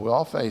We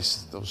all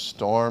face those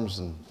storms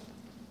and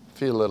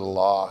feel a little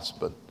lost,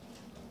 but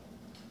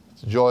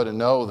it's a joy to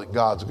know that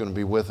God's going to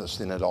be with us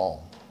in it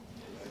all.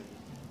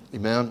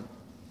 Amen?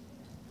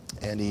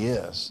 And He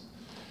is.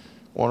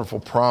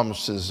 Wonderful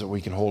promises that we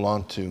can hold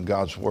on to in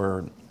God's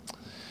Word.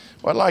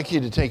 Well, I'd like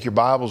you to take your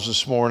Bibles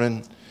this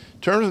morning.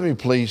 Turn with me,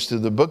 please, to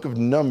the book of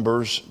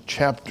Numbers,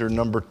 chapter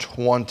number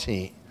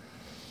 20.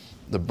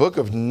 The book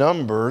of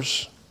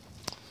Numbers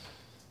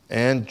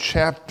and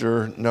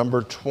chapter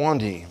number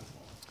 20.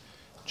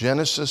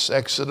 Genesis,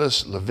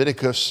 Exodus,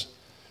 Leviticus,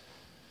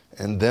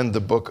 and then the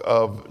book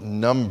of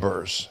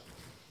Numbers.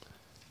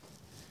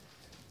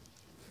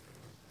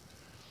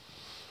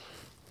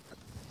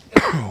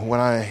 When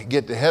I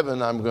get to heaven,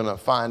 I'm going to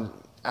find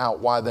out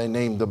why they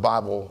named the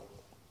Bible,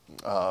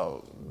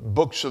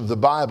 books of the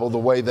Bible the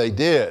way they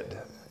did.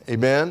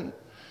 Amen?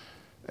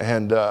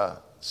 And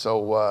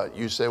so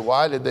you say,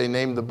 why did they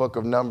name the book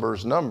of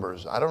Numbers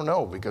Numbers? I don't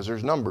know, because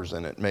there's numbers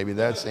in it. Maybe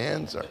that's the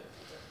answer.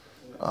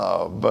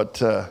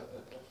 But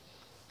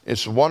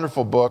it's a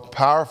wonderful book,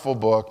 powerful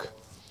book.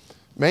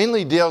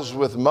 Mainly deals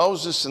with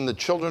Moses and the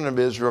children of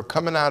Israel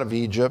coming out of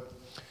Egypt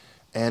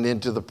and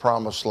into the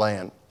promised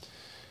land.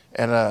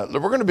 And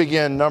we're going to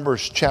begin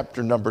Numbers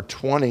chapter number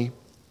 20.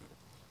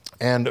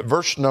 And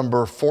verse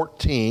number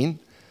 14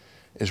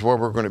 is where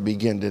we're going to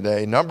begin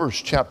today. Numbers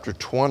chapter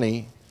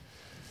 20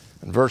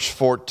 and verse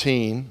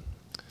 14.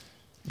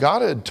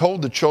 God had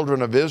told the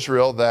children of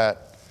Israel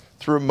that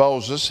through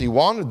Moses, He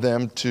wanted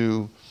them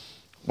to,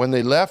 when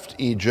they left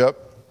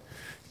Egypt,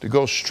 to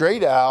go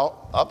straight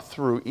out, up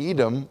through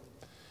Edom,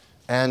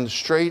 and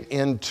straight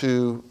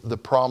into the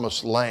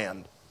promised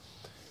land.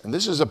 And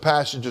this is a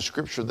passage of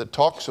Scripture that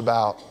talks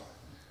about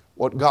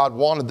what God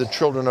wanted the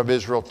children of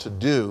Israel to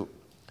do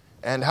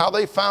and how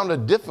they found a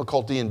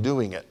difficulty in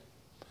doing it.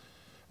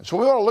 And so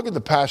we want to look at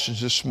the passage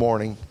this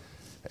morning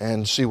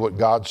and see what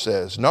God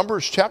says.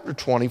 Numbers chapter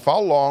 20,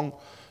 follow along,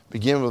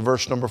 begin with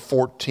verse number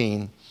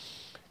 14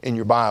 in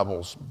your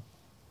Bibles.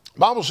 The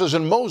Bible says,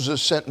 "And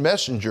Moses sent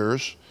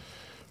messengers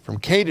from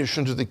Kadesh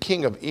unto the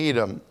king of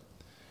Edom.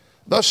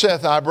 Thus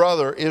saith thy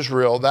brother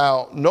Israel,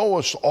 thou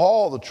knowest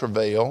all the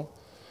travail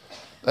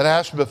that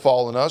hath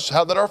befallen us,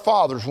 how that our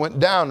fathers went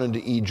down into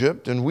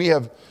Egypt, and we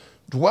have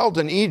dwelt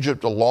in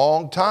Egypt a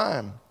long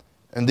time,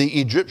 and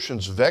the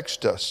Egyptians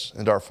vexed us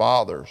and our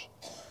fathers.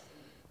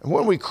 And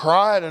when we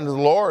cried unto the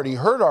Lord, He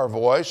heard our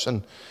voice,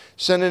 and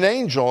sent an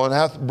angel, and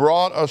hath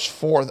brought us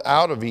forth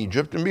out of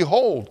Egypt. And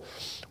behold,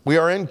 we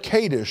are in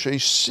Kadesh, a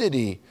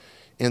city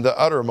in the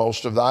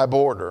uttermost of thy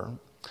border.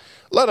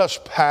 Let us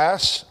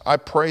pass, I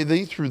pray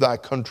thee, through thy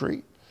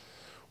country.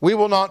 We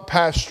will not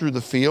pass through the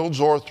fields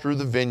or through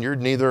the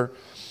vineyard, neither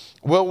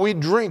will we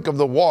drink of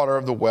the water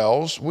of the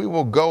wells. We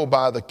will go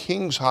by the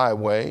king's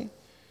highway.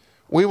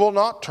 We will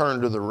not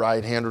turn to the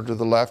right hand or to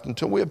the left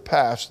until we have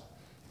passed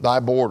thy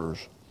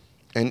borders.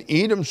 And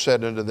Edom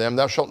said unto them,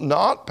 Thou shalt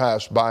not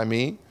pass by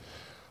me,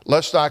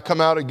 lest I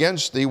come out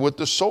against thee with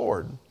the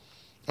sword.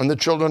 And the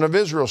children of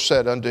Israel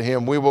said unto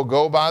him, We will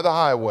go by the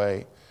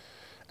highway,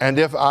 and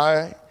if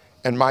I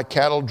and my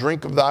cattle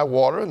drink of thy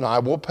water, and I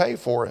will pay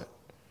for it.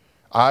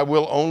 I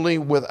will only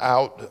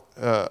without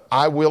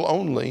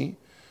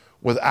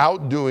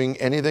doing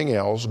anything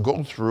else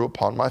go through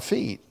upon my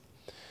feet.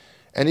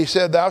 And he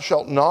said, Thou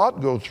shalt not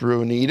go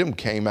through. And Edom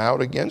came out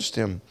against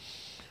him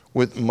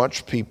with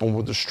much people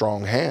with a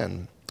strong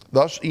hand.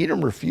 Thus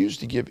Edom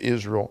refused to give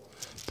Israel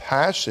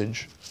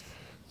passage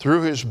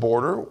through his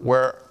border,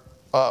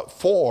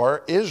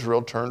 for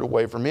Israel turned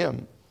away from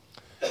him.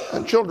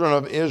 And children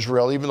of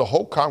Israel, even the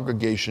whole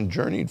congregation,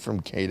 journeyed from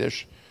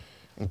Kadesh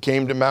and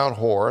came to Mount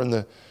Hor. And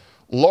the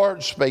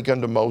Lord spake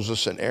unto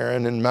Moses and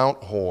Aaron in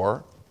Mount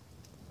Hor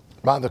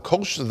by the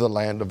coast of the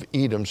land of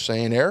Edom,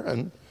 saying,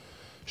 Aaron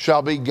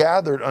shall be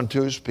gathered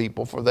unto his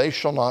people, for they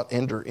shall not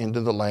enter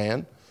into the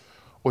land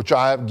which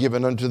I have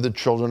given unto the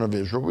children of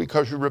Israel,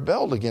 because you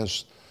rebelled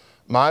against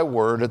my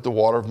word at the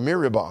water of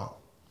Meribah.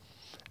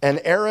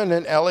 And Aaron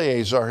and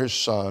Eleazar his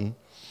son,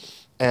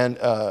 and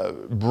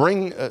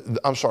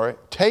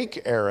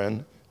take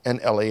Aaron and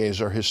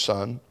Eleazar his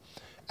son,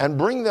 and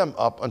bring them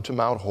up unto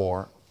Mount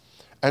Hor,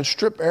 and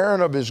strip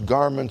Aaron of his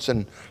garments,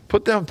 and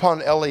put them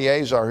upon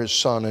Eleazar his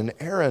son, and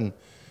Aaron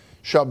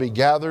shall be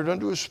gathered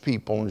unto his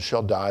people, and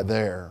shall die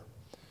there.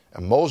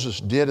 And Moses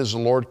did as the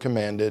Lord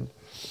commanded,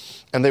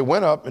 and they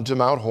went up into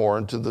Mount Hor,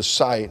 into the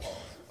sight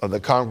of the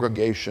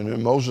congregation.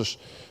 And Moses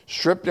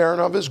stripped Aaron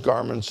of his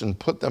garments, and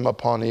put them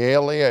upon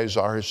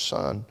Eleazar his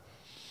son.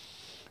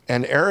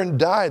 And Aaron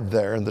died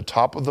there in the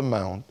top of the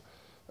mount.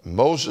 And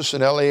Moses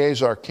and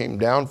Eleazar came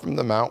down from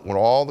the mount when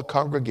all the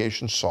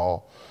congregation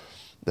saw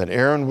that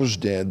Aaron was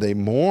dead. They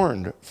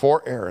mourned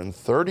for Aaron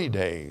 30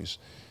 days,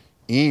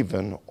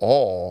 even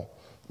all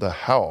the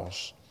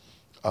house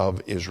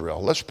of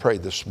Israel. Let's pray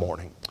this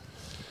morning.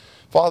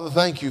 Father,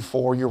 thank you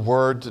for your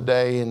word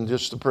today and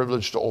just the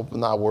privilege to open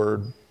thy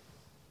word.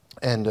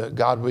 And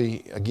God,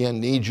 we again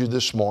need you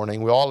this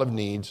morning. We all have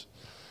needs,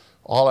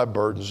 all have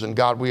burdens. And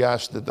God, we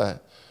ask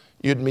that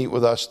you'd meet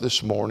with us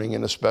this morning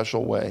in a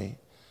special way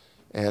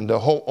and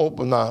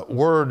open the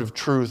word of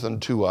truth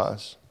unto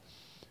us.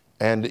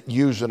 and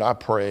use it, I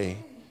pray,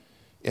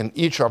 in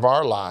each of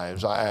our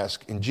lives, I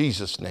ask in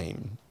Jesus'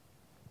 name.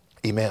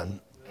 Amen.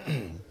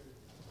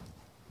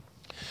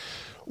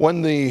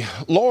 When the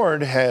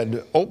Lord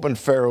had opened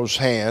Pharaoh's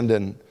hand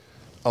and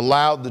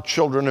allowed the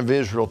children of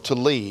Israel to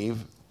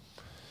leave,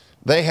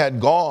 they had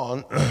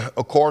gone,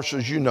 of course,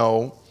 as you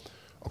know,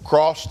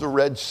 across the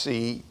Red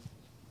Sea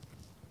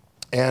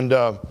and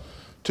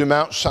to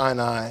Mount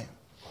Sinai.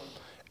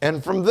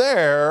 And from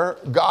there,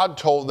 God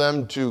told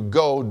them to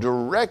go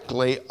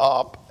directly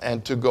up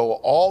and to go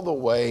all the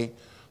way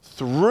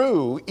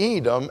through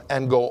Edom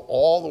and go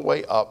all the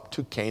way up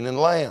to Canaan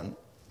land.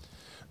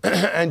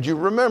 And you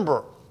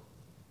remember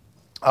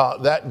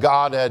that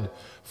God had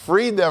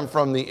freed them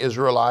from the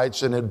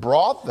Israelites and had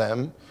brought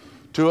them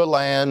to a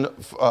land,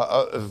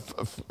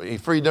 he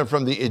freed them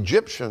from the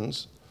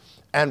Egyptians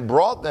and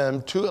brought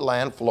them to a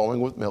land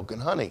flowing with milk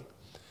and honey.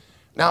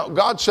 Now,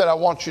 God said, I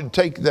want you to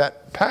take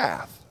that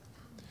path.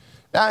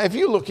 Now, if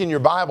you look in your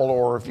Bible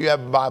or if you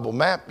have a Bible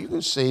map, you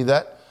can see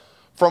that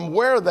from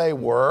where they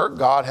were,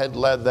 God had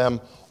led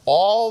them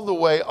all the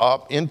way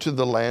up into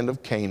the land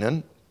of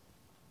Canaan.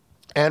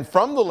 And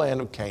from the land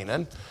of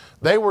Canaan,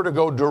 they were to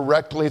go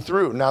directly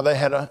through. Now, they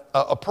had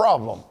a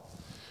problem.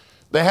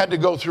 They had to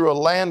go through a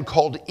land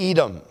called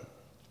Edom.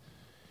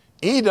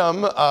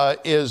 Edom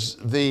is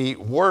the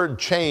word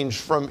changed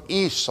from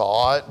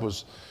Esau. It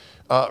was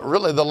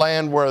really the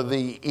land where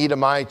the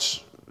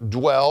Edomites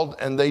dwelled,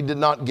 and they did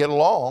not get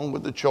along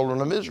with the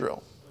children of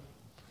Israel.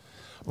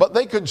 But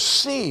they could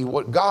see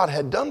what God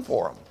had done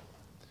for them.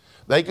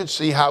 They could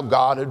see how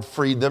God had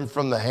freed them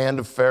from the hand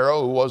of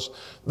Pharaoh, who was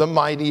the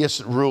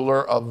mightiest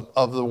ruler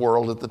of the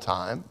world at the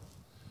time.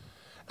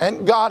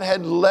 And God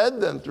had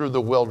led them through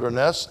the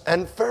wilderness,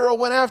 and Pharaoh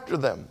went after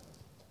them.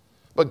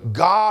 But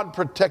God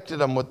protected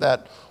them with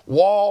that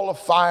wall of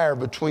fire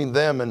between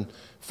them and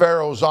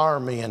Pharaoh's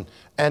army.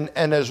 And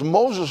as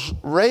Moses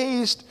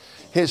raised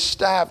his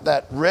staff,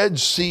 that Red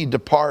Sea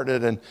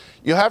departed. And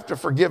you have to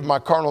forgive my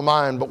carnal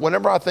mind, but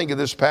whenever I think of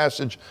this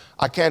passage,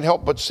 I can't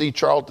help but see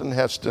Charlton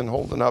Heston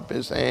holding up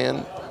his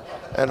hand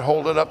and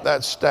holding up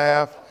that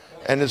staff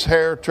and his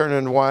hair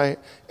turning white.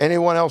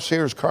 Anyone else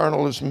here as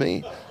carnal as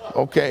me?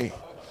 Okay.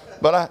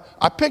 But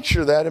I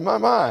picture that in my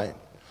mind.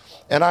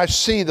 And I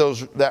see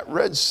that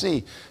Red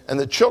Sea and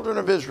the children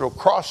of Israel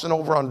crossing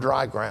over on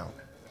dry ground.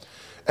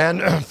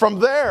 And from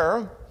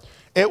there,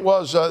 it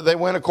was, they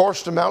went, of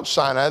course, to Mount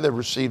Sinai. They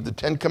received the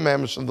 10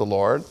 Commandments of the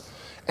Lord.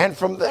 And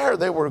from there,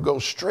 they were to go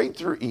straight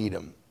through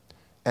Edom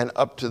and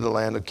up to the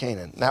land of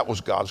Canaan. That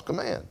was God's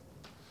command.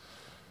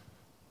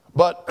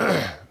 But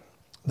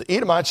the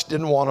Edomites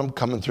didn't want them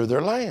coming through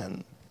their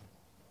land.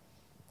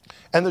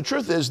 And the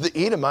truth is, the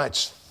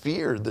Edomites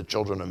feared the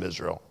children of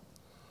Israel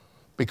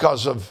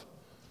because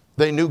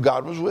they knew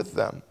God was with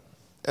them.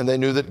 And they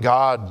knew that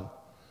God,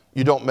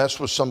 you don't mess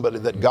with somebody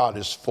that God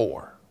is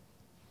for.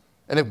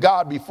 And if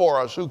God be for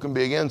us, who can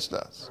be against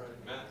us?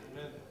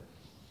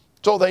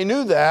 So they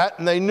knew that,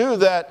 and they knew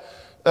that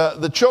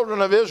the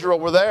children of Israel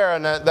were there,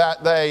 and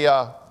that they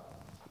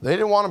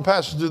didn't want them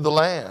passing through the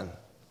land.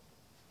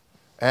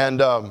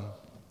 And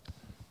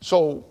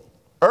so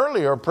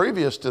earlier,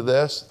 previous to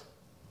this,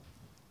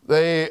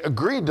 they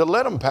agreed to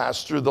let them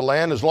pass through the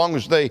land as long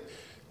as they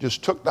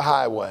just took the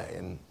highway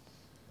and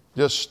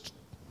just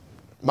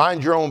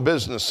mind your own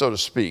business, so to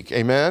speak.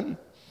 Amen?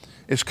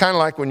 It's kind of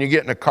like when you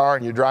get in a car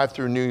and you drive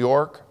through New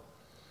York.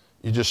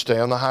 You just stay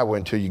on the highway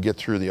until you get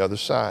through the other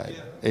side.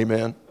 Yeah.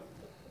 Amen?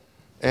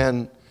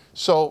 And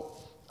so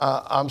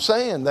I'm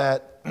saying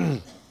that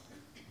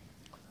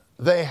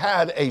they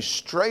had a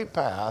straight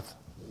path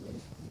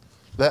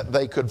that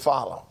they could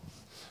follow.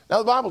 Now,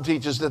 the Bible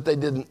teaches that they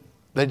didn't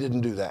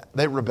do that.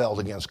 They rebelled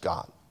against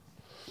God.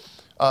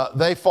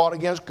 They fought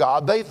against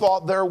God. They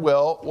thought their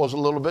will was a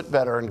little bit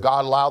better, and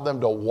God allowed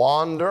them to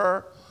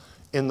wander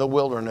in the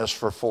wilderness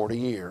for 40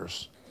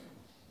 years.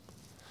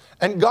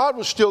 And God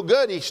was still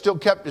good. He still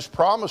kept his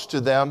promise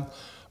to them,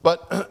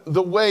 but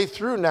the way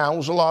through now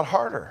was a lot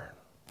harder.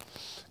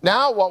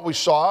 Now what we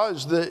saw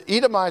is the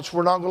Edomites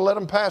were not going to let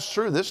them pass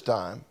through this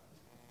time.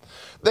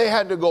 They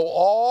had to go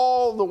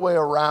all the way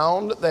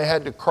around. They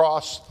had to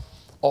cross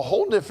a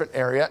whole different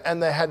area,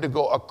 and they had to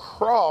go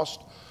across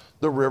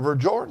the River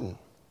Jordan.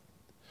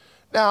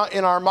 Now,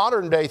 in our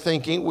modern day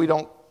thinking, we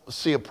don't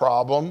see a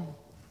problem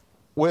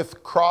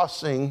with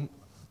crossing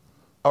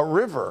a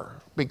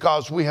river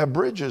because we have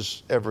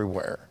bridges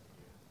everywhere.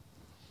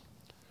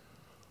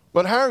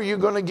 But how are you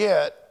going to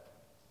get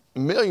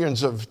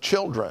millions of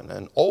children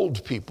and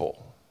old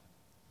people?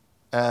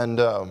 And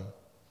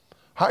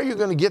how are you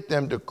going to get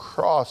them to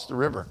cross the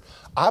river?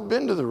 I've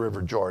been to the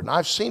River Jordan.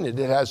 I've seen it.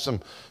 It has some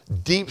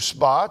deep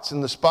spots,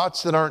 and the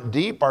spots that aren't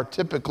deep are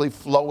typically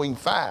flowing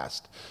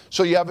fast.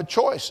 So you have a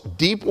choice,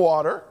 deep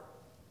water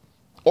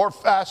or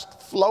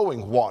fast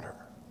flowing water.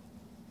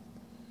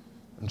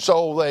 And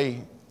so the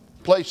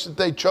place that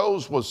they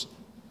chose was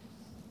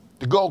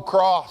to go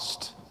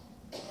across.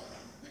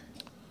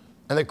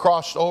 And they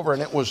crossed over,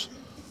 and it was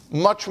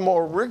much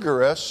more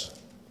rigorous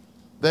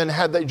than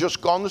had they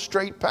just gone the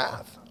straight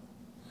path.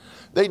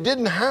 They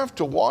didn't have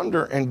to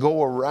wander and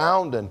go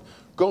around and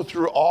go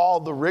through all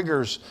the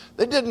rigors.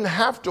 They didn't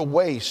have to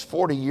waste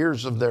 40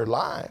 years of their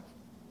life.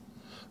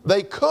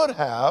 They could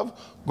have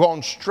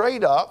gone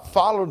straight up,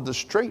 followed the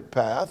straight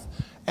path,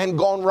 and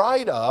gone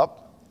right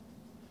up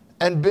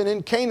and been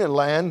in Canaan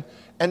land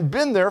and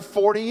been there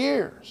 40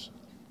 years.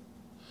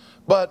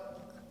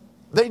 But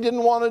they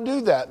didn't want to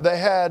do that. They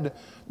had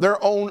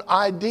their own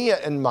idea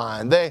in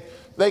mind. They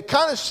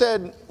kind of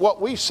said what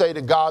we say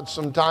to God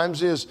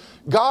sometimes is,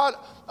 God,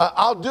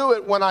 I'll do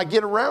it when I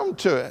get around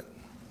to it.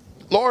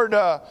 Lord,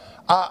 I'll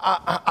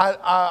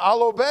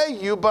obey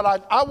you,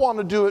 but I want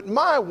to do it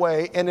my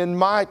way and in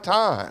my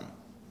time.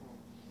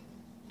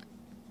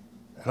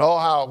 And oh,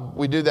 how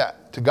we do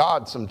that to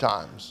God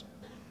sometimes.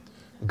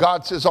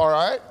 God says, all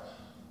right,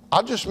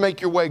 I'll just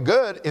make your way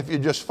good if you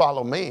just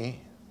follow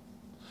me.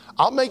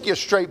 I'll make you a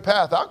straight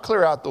path. I'll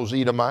clear out those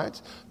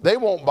Edomites. They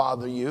won't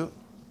bother you.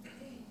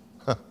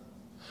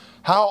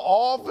 How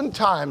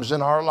oftentimes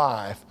in our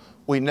life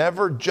we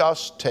never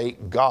just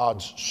take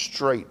God's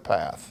straight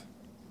path.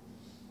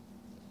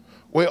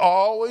 We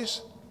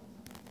always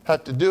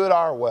have to do it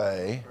our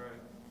way.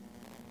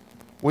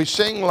 We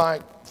sing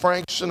like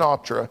Frank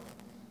Sinatra,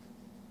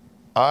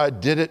 I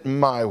did it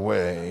my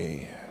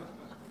way.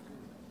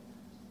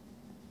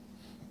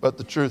 But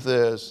the truth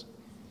is,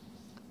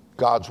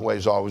 God's way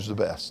is always the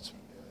best.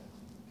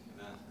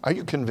 Are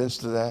you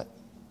convinced of that?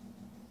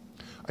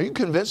 Are you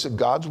convinced that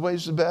God's way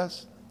is the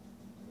best?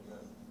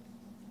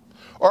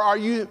 Or are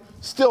you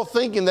still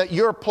thinking that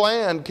your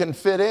plan can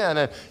fit in?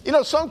 And you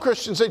know, some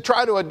Christians, they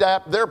try to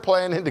adapt their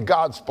plan into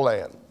God's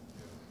plan.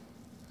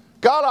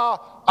 God,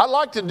 I'd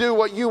like to do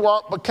what you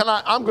want, but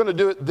I'm going to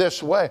do it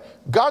this way.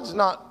 God's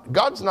not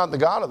the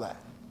God of that.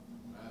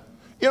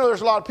 You know,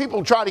 there's a lot of people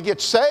who try to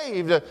get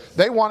saved.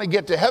 They want to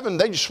get to heaven.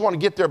 They just want to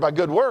get there by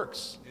good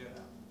works.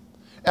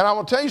 And I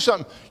will tell you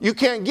something. You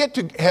can't get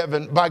to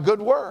heaven by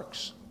good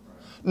works.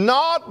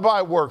 Not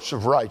by works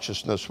of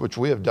righteousness, which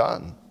we have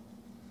done.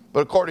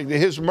 But according to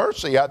his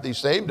mercy hath he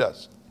saved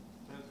us.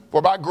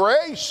 For by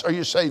grace are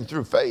you saved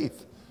through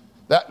faith.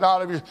 That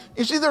not of your...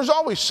 You see, there's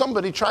always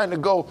somebody trying to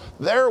go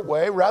their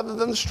way rather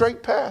than the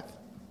straight path.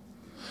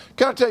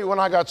 Can I tell you, when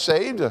I got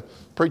saved, a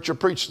preacher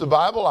preached the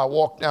Bible. I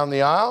walked down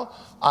the aisle.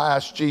 I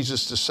asked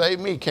Jesus to save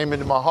me. He came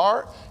into my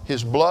heart.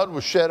 His blood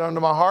was shed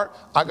under my heart.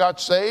 I got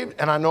saved,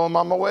 and I know I'm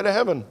on my way to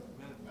heaven.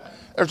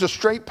 There's a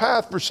straight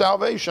path for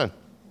salvation.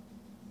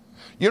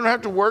 You don't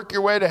have to work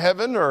your way to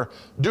heaven or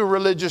do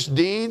religious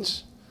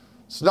deeds.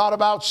 It's not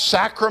about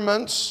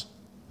sacraments.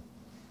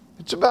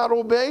 It's about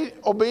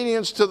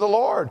obedience to the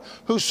Lord.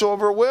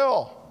 Whosoever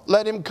will,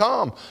 let him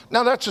come.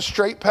 Now that's a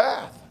straight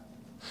path.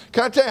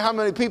 Can I tell you how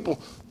many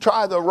people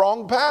try the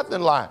wrong path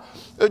in life?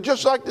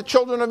 Just like the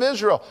children of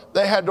Israel.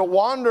 They had to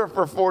wander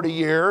for 40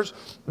 years.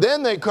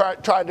 Then they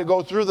tried to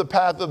go through the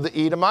path of the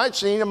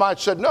Edomites. The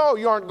Edomites said, no,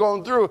 you aren't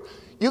going through.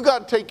 You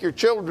got to take your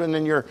children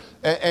and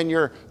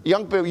your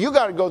young people. You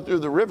got to go through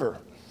the river.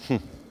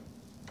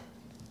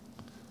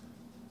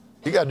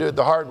 You got to do it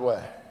the hard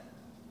way.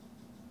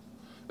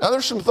 Now,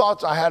 there's some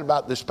thoughts I had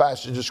about this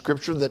passage of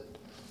Scripture that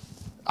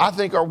I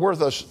think are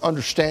worth us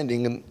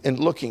understanding and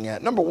looking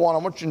at. Number one, I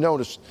want you to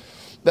notice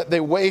that they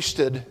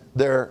wasted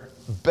their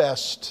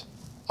best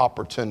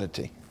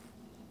opportunity.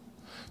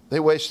 They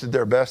wasted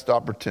their best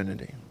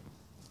opportunity.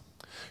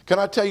 Can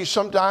I tell you,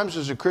 sometimes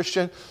as a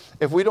Christian,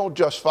 if we don't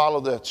just follow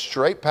the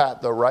straight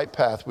path, the right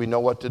path, we know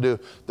what to do.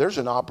 There's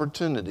an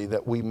opportunity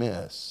that we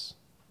miss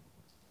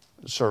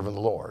serving the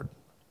Lord.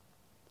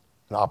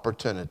 An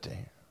opportunity.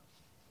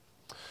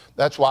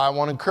 That's why I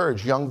want to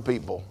encourage young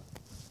people.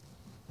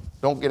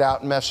 Don't get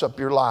out and mess up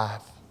your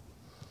life.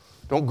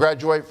 Don't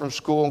graduate from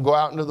school and go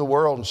out into the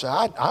world and say,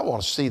 I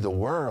want to see the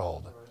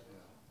world.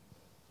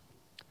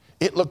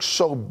 It looks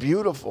so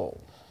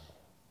beautiful.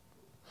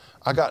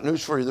 I got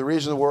news for you. The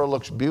reason the world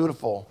looks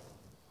beautiful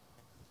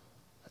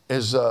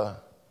is the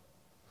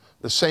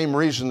same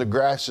reason the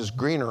grass is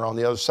greener on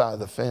the other side of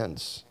the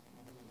fence.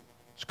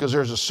 It's because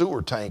there's a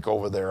sewer tank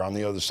over there on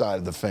the other side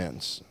of the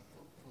fence.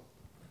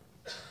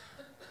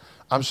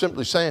 I'm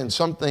simply saying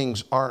some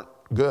things aren't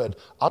good.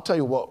 I'll tell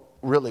you what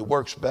really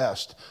works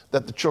best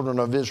that the children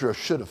of Israel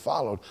should have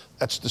followed.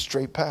 That's the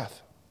straight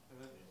path.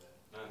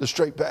 The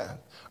straight path.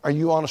 Are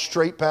you on a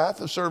straight path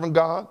of serving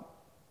God?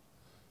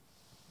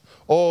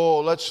 Oh,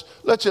 let's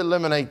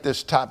eliminate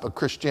this type of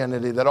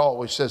Christianity that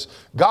always says,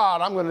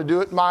 God, I'm going to do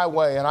it my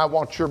way and I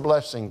want your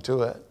blessing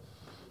to it.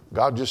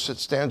 God just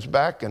stands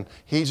back and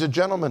he's a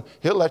gentleman.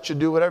 He'll let you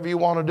do whatever you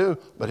want to do,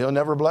 but he'll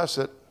never bless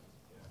it.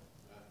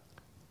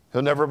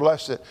 He'll never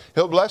bless it.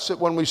 He'll bless it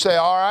when we say,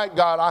 all right,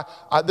 God,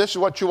 this is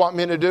what you want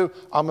me to do.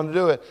 I'm going to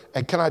do it.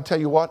 And can I tell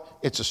you what?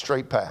 It's a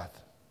straight path.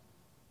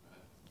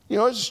 You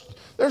know,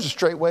 there's a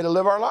straight way to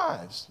live our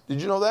lives.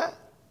 Did you know that?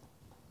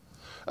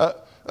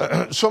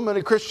 So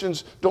many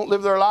Christians don't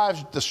live their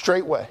lives the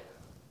straight way.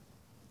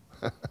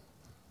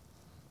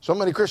 So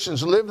many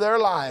Christians live their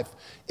life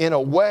in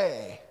a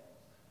way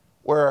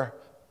where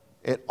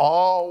it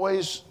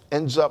always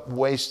ends up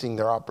wasting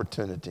their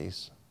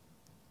opportunities.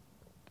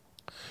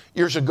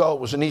 Years ago, it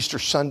was an Easter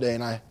Sunday,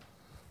 and I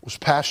was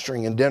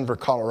pastoring in Denver,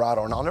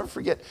 Colorado. And I'll never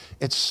forget,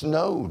 it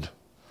snowed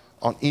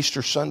on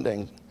Easter Sunday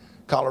in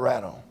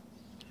Colorado.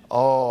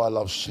 Oh, I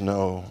love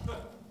snow.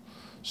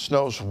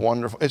 Snow's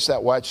wonderful. It's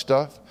that white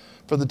stuff.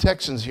 For the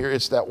Texans here,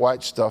 it's that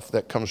white stuff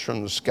that comes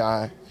from the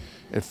sky.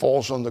 It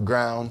falls on the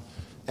ground.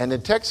 And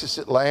in Texas,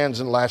 it lands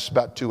and lasts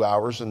about 2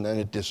 hours, and then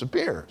it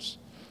disappears,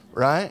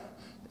 right?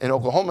 In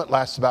Oklahoma, it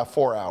lasts about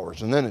 4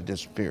 hours, and then it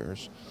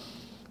disappears.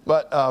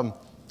 But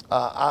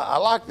I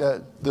like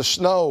the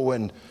snow,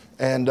 and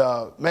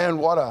man,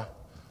 what a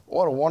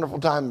wonderful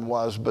time it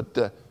was.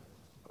 But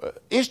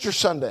Easter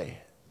Sunday,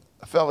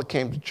 a fella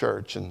came to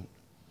church and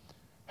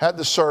had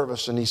the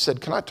service, and he said,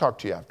 "Can I talk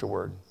to you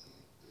afterward?"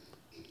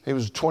 He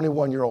was a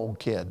 21-year-old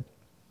kid.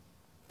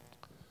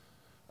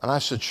 And I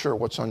said, "Sure,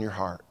 what's on your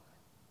heart?"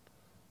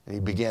 And he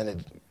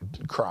began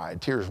to cry.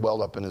 Tears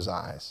welled up in his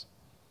eyes.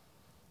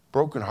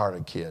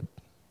 Broken-hearted kid.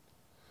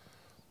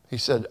 He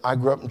said, "I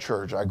grew up in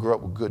church. I grew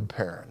up with good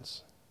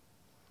parents."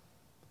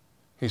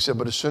 He said,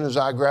 "But as soon as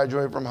I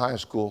graduated from high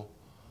school,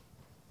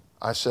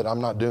 I said,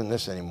 I'm not doing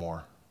this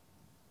anymore.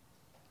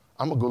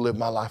 I'm going to go live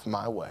my life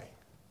my way.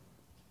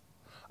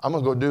 I'm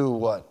going to go do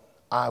what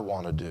I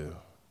want to do."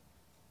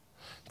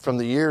 From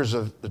the years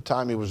of the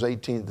time he was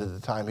 18 to the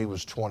time he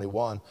was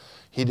 21,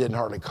 he didn't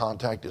hardly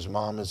contact his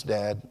mom, his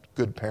dad,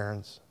 good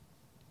parents.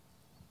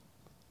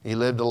 He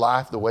lived a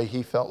life the way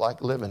he felt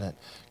like living it.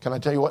 Can I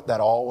tell you what? That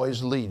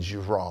always leads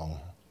you wrong.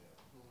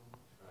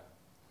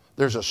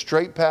 There's a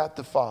straight path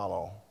to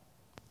follow.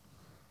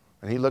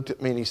 And he looked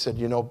at me and he said,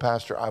 "You know,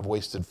 Pastor, I've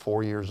wasted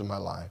 4 years of my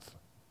life."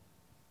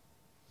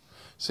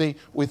 See,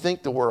 we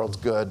think the world's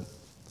good.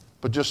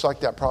 But just like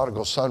that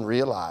prodigal son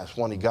realized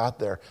when he got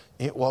there,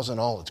 it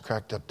wasn't all it's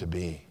cracked up to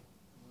be.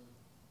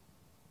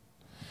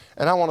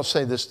 And I want to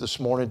say this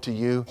morning to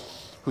you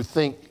who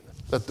think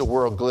that the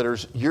world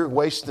glitters. You're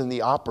wasting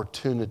the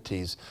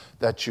opportunities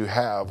that you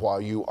have while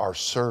you are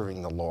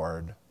serving the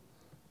Lord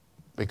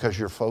because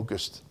you're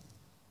focused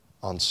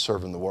on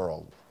serving the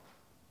world.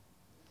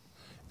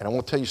 And I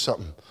want to tell you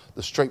something.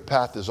 The straight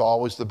path is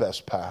always the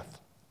best path.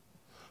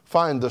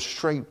 Find the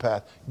straight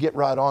path. Get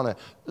right on it.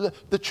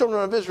 The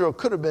children of Israel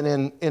could have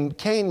been in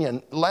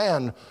Canaan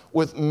land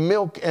with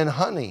milk and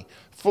honey,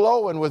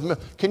 flowing with milk.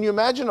 Can you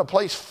imagine a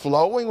place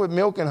flowing with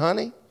milk and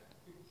honey?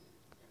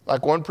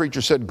 Like one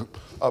preacher said,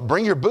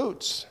 bring your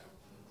boots.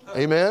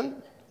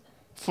 Amen?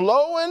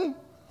 Flowing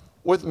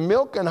with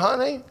milk and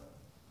honey.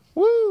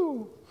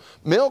 Woo!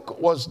 Milk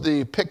was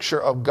the picture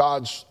of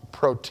God's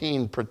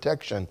protein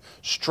protection,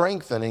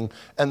 strengthening,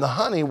 and the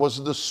honey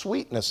was the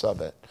sweetness of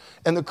it.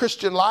 And the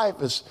Christian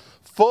life is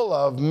full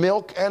of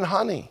milk and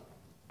honey.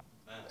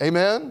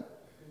 Amen?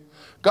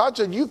 God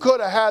said, you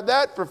could have had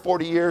that for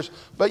 40 years,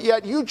 but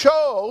yet you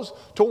chose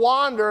to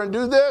wander and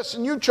do this,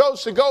 and you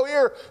chose to go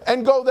here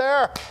and go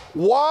there.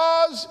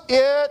 Was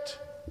it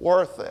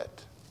worth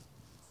it?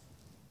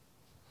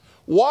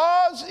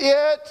 Was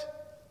it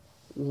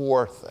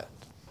worth it?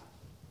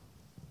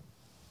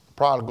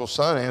 Prodigal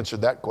son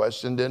answered that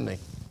question, didn't he?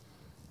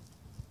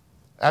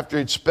 After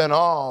he'd spent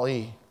all,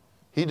 he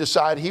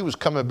decided he was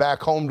coming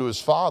back home to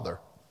his father.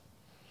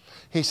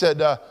 He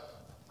said,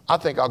 I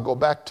think I'll go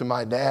back to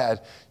my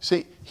dad.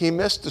 See, he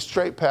missed the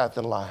straight path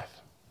in life.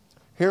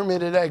 Hear me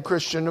today,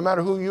 Christian. No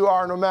matter who you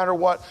are, no matter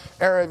what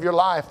area of your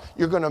life,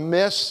 you're going to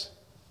miss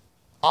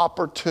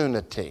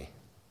opportunity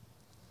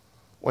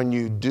when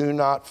you do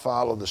not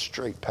follow the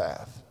straight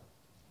path.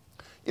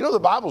 You know, the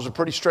Bible's a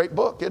pretty straight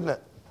book, isn't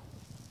it?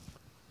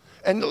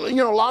 And, you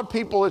know, a lot of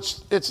people,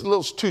 it's a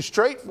little too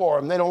straight for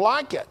them. They don't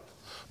like it.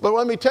 But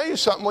let me tell you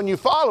something. When you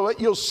follow it,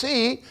 you'll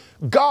see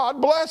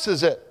God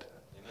blesses it.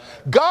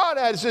 Amen. God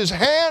has his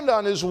hand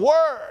on his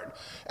word.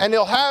 And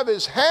he'll have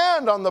his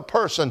hand on the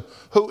person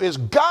who is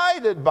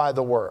guided by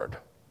the word.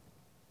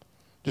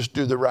 Just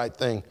do the right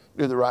thing.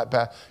 Do the right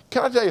path.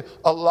 Can I tell you,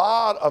 a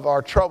lot of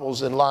our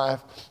troubles in life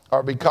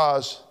are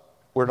because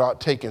we're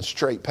not taking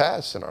straight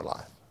paths in our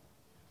life.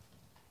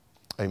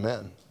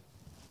 Amen.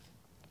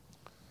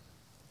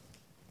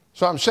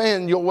 So I'm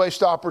saying you'll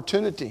waste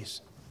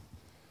opportunities.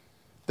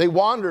 They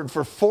wandered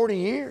for 40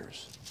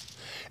 years.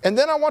 And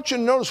then I want you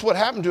to notice what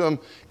happened to them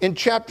in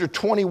chapter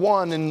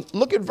 21. And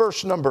look at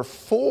verse number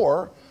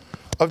 4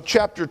 of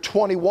chapter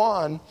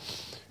 21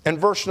 and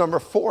verse number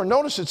 4.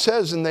 Notice it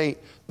says, and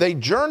they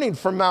journeyed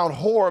from Mount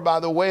Hor by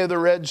the way of the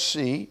Red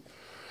Sea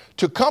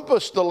to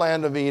compass the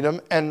land of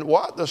Edom. And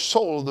what? The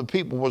soul of the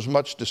people was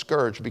much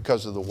discouraged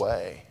because of the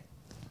way.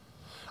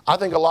 I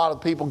think a lot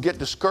of people get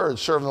discouraged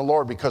serving the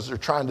Lord because they're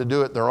trying to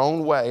do it their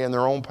own way and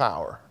their own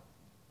power.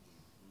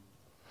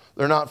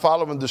 They're not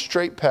following the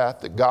straight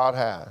path that God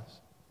has.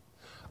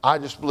 I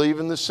just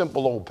believe in the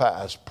simple old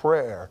paths: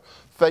 prayer,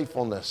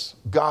 faithfulness,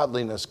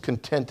 godliness,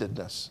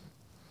 contentedness.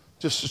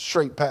 Just a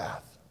straight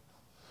path.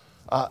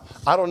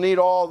 I don't need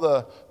all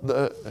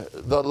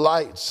the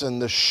lights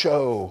and the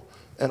show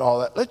and all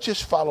that. Let's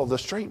just follow the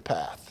straight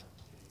path.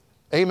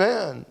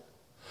 Amen.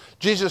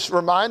 Jesus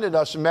reminded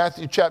us in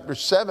Matthew chapter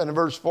 7 and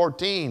verse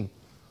 14,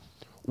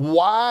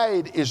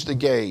 wide is the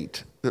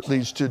gate that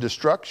leads to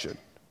destruction,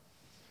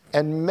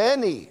 and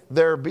many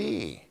there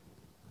be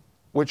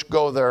which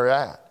go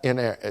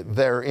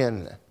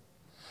therein.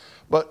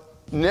 But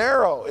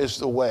narrow is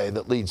the way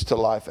that leads to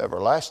life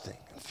everlasting.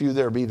 Few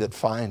there be that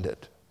find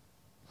it.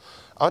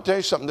 I'll tell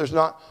you something,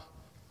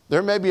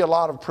 there may be a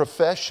lot of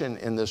profession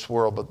in this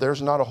world, but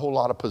there's not a whole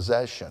lot of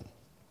possession.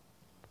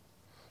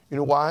 You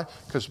know why?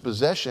 Because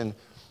possession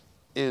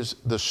is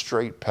the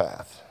straight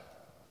path.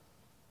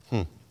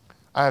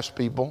 I ask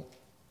people,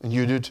 and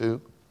you do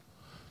too,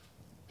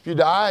 if you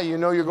die, you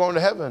know you're going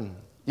to heaven.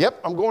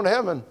 Yep, I'm going to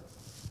heaven.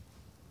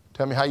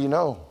 Tell me how you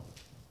know.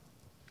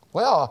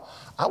 Well,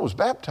 I was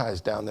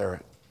baptized down there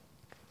at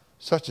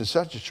such and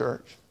such a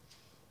church.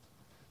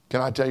 Can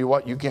I tell you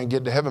what? You can't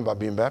get to heaven by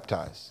being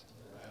baptized.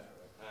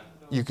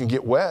 You can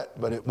get wet,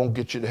 but it won't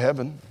get you to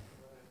heaven.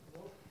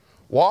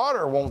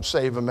 Water won't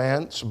save a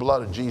man. It's the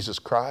blood of Jesus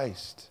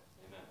Christ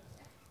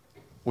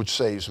which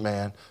saves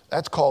man.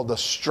 That's called the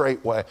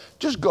straight way.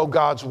 Just go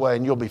God's way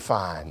and you'll be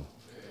fine.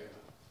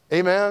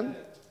 Amen?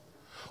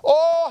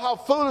 Oh, how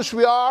foolish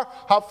we are,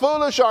 how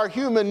foolish our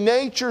human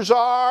natures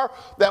are,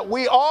 that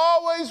we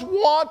always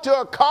want to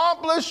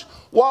accomplish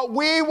what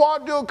we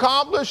want to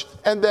accomplish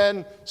and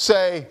then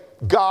say,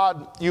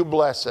 God, you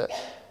bless it.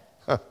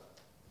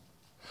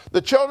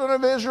 The children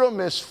of Israel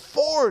missed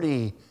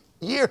 40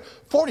 years.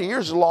 40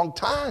 years is a long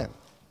time.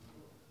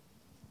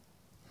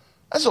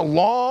 That's a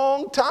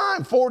long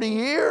time, 40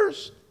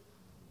 years,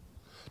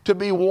 to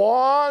be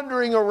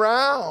wandering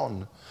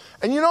around.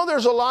 And you know,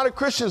 there's a lot of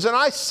Christians, and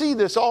I see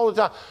this all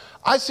the time.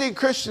 I see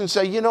Christians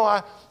say, you know,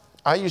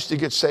 I used to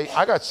get saved.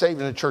 I got saved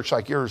in a church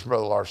like yours,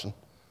 Brother Larson.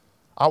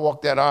 I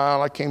walked that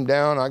aisle, I came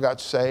down, I got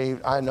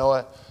saved. I know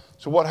it.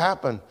 So what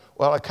happened?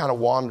 Well, I kind of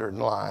wandered in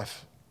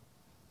life.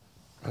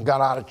 I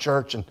got out of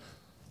church and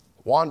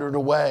wandered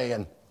away.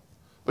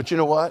 But you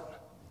know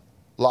what?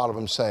 A lot of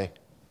them say,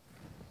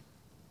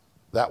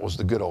 that was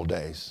the good old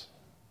days.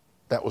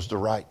 That was the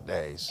right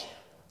days.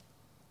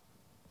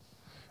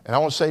 And I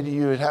want to say to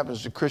you, it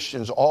happens to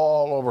Christians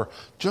all over,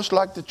 just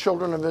like the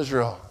children of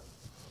Israel.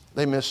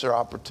 They miss their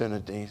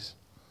opportunities.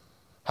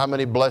 How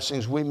many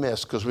blessings we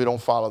miss because we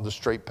don't follow the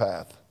straight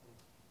path.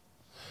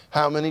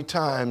 How many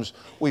times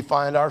we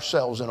find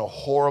ourselves in a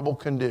horrible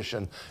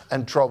condition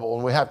and trouble,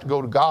 and we have to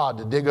go to God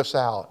to dig us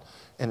out.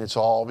 And it's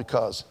all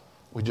because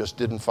we just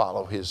didn't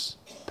follow His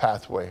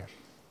pathway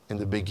in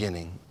the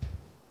beginning.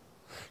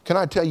 Can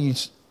I tell you,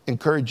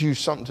 encourage you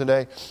something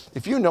today?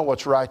 If you know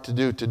what's right to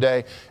do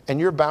today and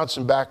you're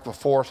bouncing back and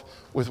forth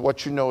with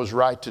what you know is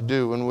right to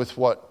do and with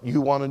what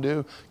you want to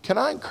do, can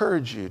I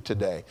encourage you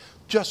today?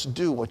 Just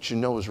do what you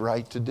know is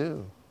right to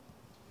do.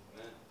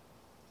 Amen.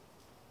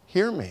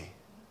 Hear me.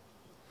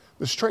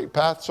 The straight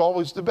path's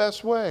always the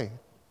best way.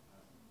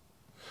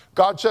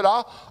 God said,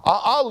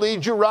 I'll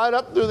lead you right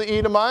up through the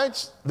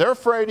Edomites. They're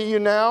afraid of you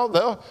now.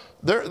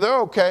 They're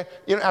okay.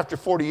 You know, after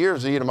 40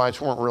 years, the Edomites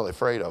weren't really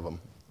afraid of them.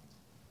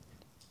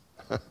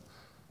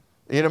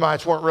 The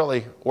Edomites weren't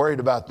really worried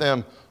about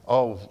them.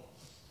 Oh,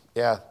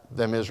 yeah,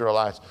 them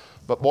Israelites.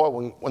 But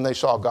boy, when they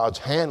saw God's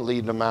hand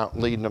leading them out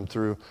and leading them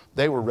through,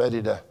 they were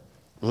ready to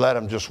let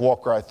them just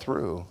walk right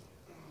through.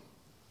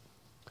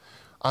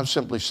 I'm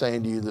simply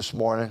saying to you this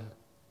morning,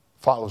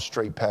 follow a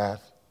straight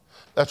path.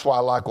 That's why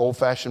I like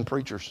old-fashioned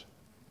preachers.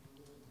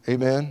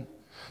 Amen?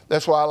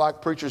 That's why I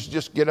like preachers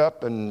just get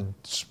up and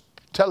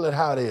tell it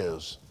how it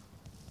is.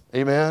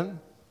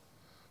 Amen?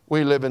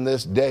 We live in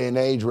this day and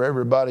age where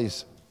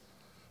everybody's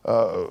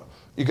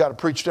you got to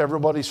preach to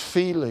everybody's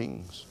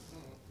feelings.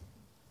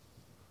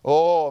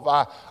 Oh, if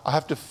I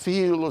have to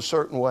feel a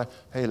certain way.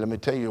 Hey, let me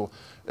tell you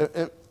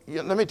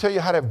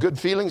how to have good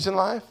feelings in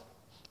life.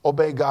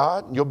 Obey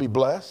God, and you'll be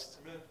blessed.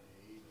 Amen.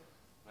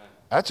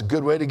 That's a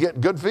good way to get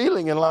good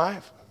feeling in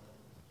life.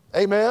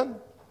 Amen.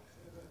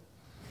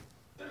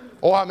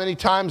 Oh, how many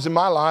times in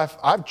my life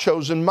I've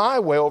chosen my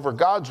way over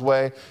God's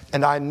way,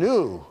 and I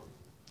knew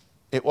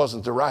it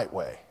wasn't the right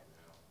way.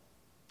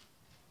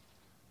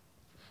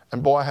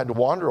 And boy, I had to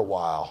wander a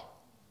while.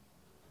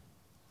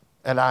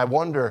 And I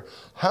wonder,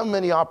 how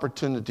many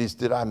opportunities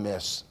did I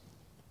miss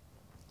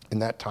in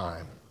that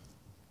time?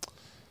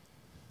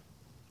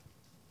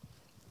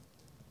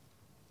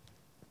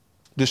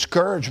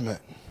 Discouragement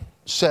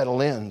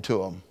settled in to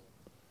them.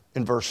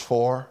 In verse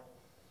 4,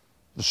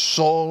 the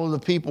soul of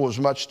the people was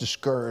much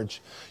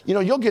discouraged. You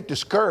know, you'll get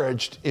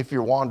discouraged if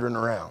you're wandering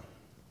around.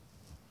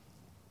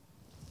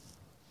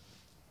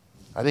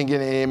 I didn't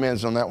get any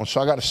amens on that one, so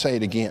I got to say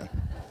it again.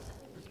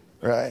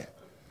 Right?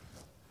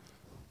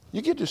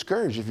 You get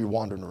discouraged if you're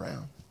wandering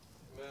around.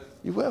 Amen.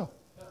 You will.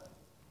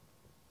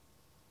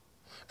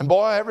 And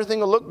boy, everything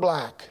will look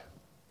black.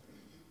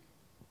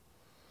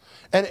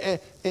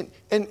 And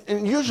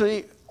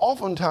usually,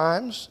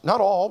 oftentimes, not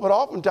all, but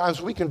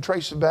oftentimes we can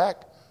trace it back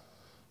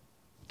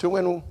to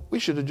when we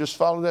should have just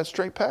followed that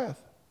straight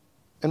path.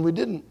 And we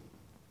didn't.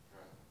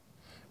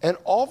 And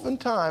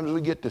oftentimes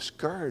we get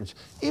discouraged,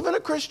 even a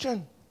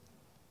Christian,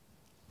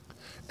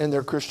 in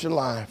their Christian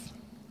life.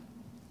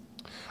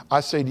 I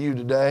say to you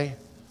today,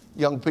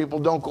 young people,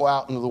 don't go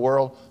out into the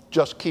world.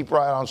 Just keep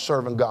right on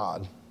serving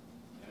God.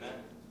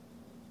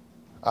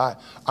 Amen.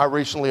 I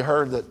recently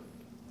heard that,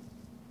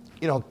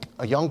 you know,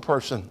 a young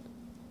person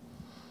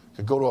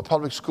I go to a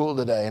public school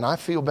today, and I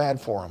feel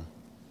bad for them.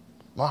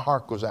 My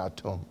heart goes out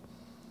to them.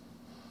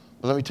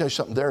 But let me tell you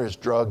something. There is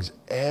drugs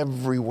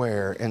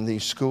everywhere in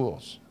these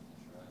schools.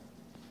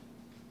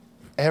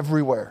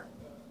 Everywhere.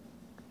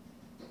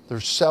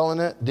 They're selling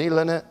it,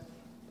 dealing it,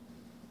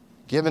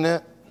 giving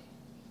it.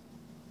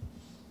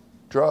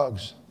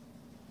 Drugs.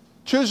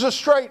 Choose a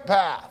straight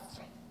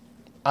path.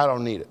 I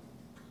don't need it.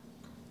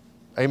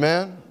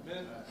 Amen?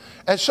 Amen.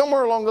 And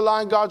somewhere along the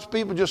line, God's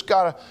people just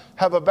got to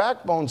have a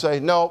backbone and say,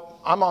 no,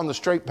 I'm on the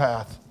straight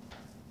path.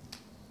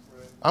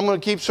 I'm going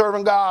to keep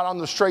serving God on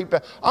the straight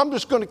path. I'm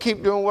just going to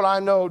keep doing what I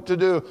know to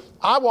do.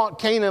 I want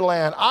Canaan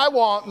land. I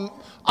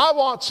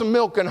want some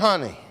milk and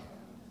honey.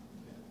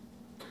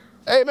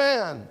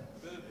 Amen.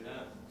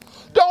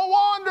 Don't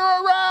wander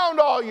around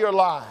all your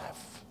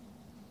life.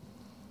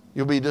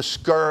 You'll be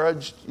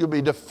discouraged. You'll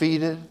be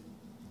defeated.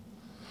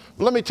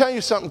 Let me tell you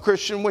something,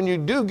 Christian. When you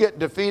do get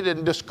defeated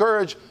and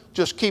discouraged,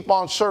 just keep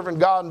on serving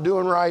God and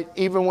doing right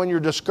even when you're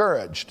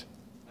discouraged.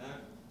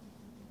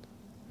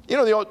 You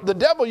know, the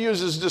devil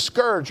uses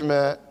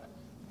discouragement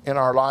in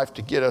our life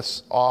to get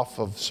us off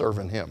of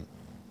serving him.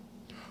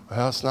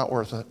 Well, it's not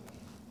worth it.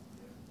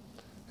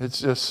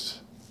 It's just,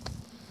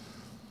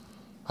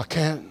 I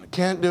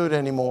can't do it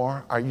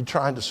anymore. Are you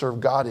trying to serve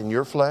God in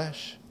your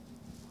flesh?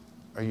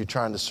 Are you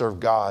trying to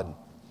serve God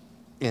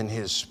in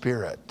his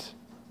spirit?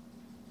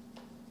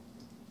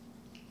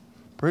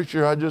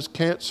 Preacher, I just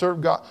can't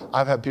serve God.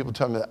 I've had people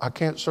tell me that. I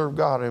can't serve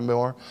God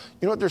anymore.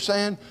 You know what they're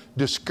saying?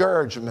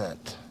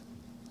 Discouragement.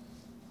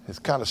 It's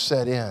kind of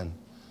set in.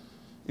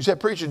 You say,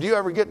 preacher, do you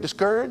ever get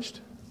discouraged?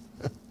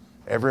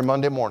 Every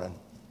Monday morning.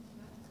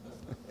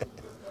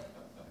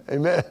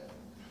 Amen.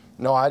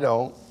 No, I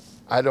don't.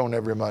 I don't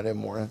every Monday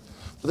morning.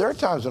 But there are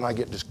times when I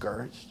get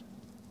discouraged.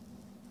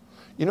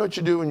 You know what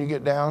you do when you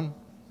get down?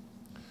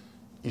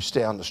 You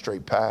stay on the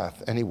straight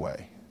path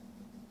anyway.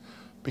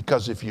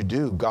 Because if you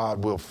do,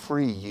 God will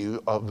free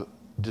you of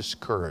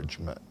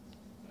discouragement.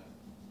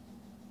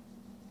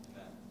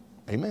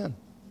 Amen.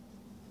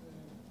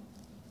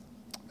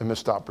 A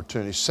missed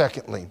opportunity.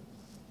 Secondly,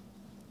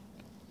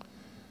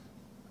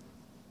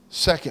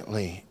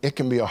 it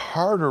can be a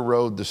harder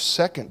road the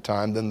second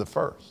time than the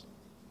first.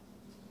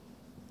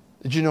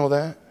 Did you know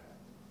that?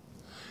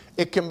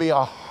 It can be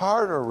a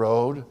harder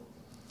road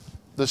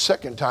the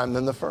second time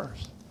than the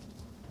first.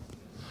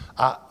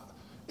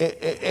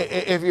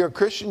 If you're a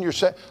Christian,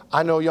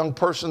 I know a young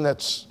person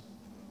that's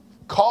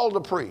called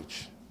to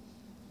preach.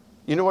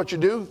 You know what you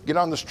do? Get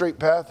on the straight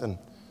path and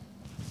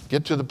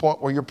get to the point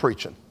where you're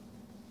preaching.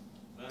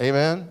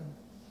 Amen?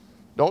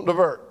 Don't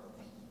divert.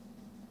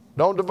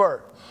 Don't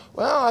divert.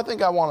 Well, I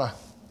think I want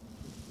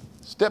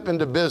to step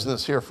into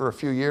business here for a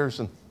few years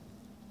and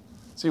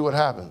see what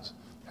happens.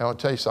 And I'll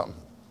tell you something.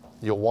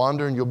 You'll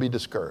wander and you'll be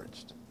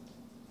discouraged.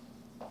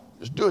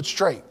 Just do it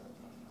straight.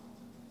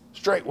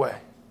 Straight way.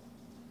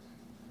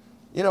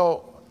 You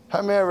know,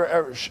 have you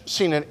ever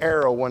seen an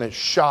arrow when it's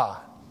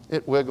shot?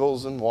 It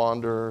wiggles and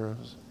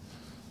wanders.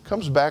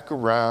 Comes back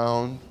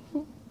around.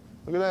 Ooh,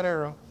 look at that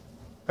arrow.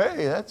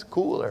 Hey, that's a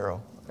cool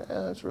arrow.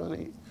 Yeah, that's really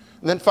neat.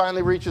 And then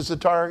finally reaches the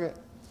target.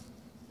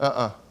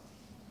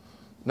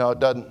 No, it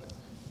doesn't.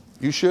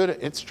 You shoot it,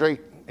 it's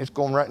straight. It's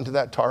going right into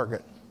that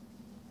target.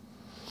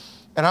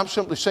 And I'm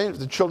simply saying if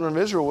the children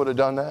of Israel would have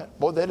done that,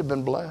 boy, they'd have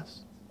been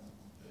blessed.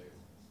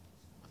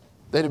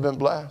 They'd have been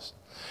blessed.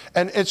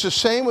 And it's the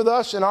same with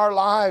us in our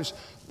lives.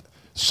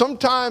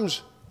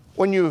 Sometimes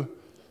when you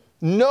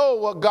know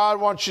what God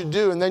wants you to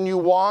do and then you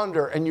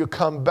wander and you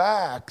come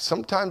back,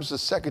 sometimes the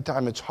second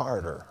time it's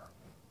harder.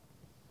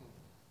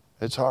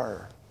 It's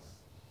harder.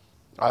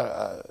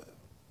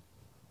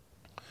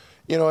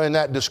 You know, in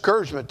that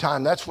discouragement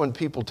time, that's when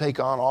people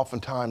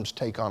oftentimes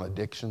take on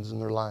addictions in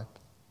their life.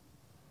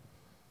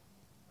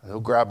 They'll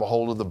grab a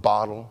hold of the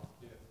bottle.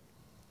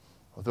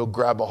 Or they'll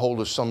grab a hold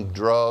of some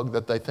drug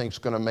that they think is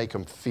going to make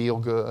them feel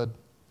good.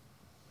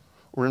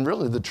 When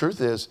really the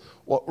truth is,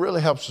 what really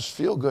helps us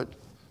feel good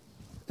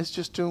is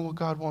just doing what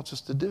God wants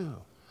us to do.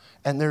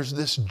 And there's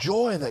this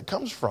joy that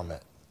comes from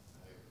it.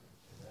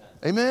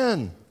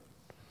 Amen.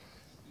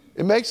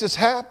 It makes us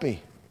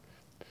happy.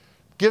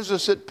 Gives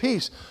us at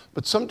peace.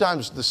 But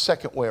sometimes the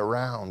second way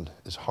around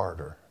is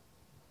harder.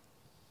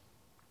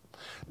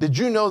 Did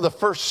you know the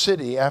first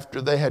city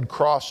after they had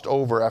crossed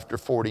over after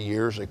 40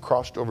 years, they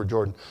crossed over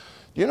Jordan.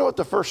 Do you know what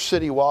the first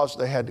city was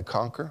they had to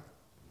conquer?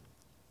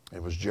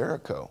 It was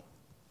Jericho.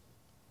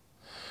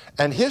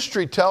 And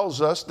history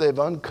tells us they've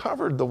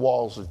uncovered the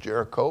walls of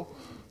Jericho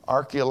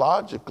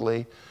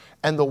archaeologically.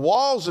 And the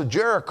walls of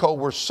Jericho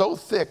were so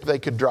thick they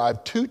could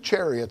drive 2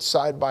 chariots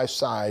side by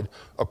side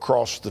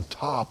across the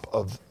top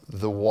of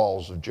the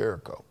walls of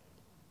Jericho.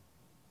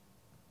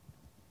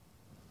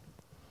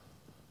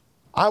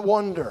 I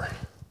wonder,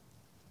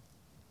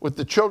 with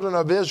the children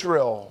of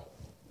Israel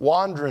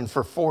wandering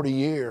for 40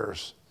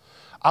 years,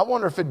 I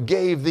wonder if it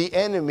gave the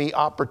enemy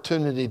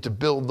opportunity to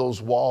build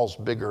those walls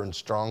bigger and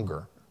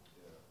stronger.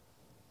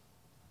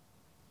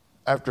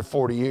 After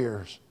 40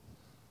 years.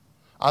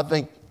 I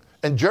think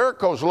And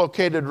Jericho's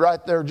located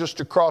right there just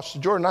across the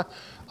Jordan.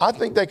 I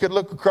think they could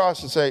look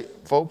across and say,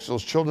 folks,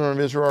 those children of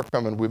Israel are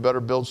coming. We better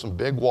build some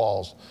big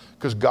walls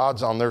because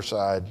God's on their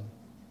side.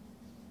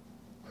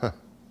 Huh.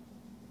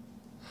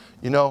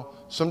 You know,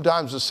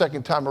 sometimes the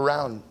second time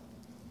around,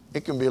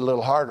 it can be a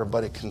little harder,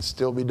 but it can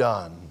still be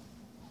done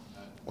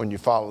when you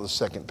follow the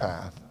second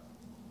path.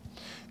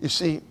 You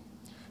see,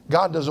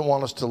 God doesn't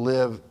want us to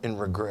live in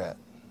regret.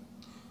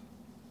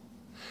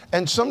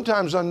 And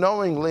sometimes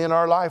unknowingly in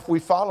our life, we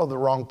follow the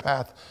wrong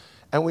path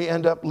and we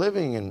end up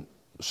living in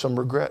some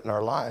regret in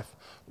our life.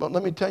 But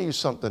let me tell you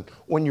something.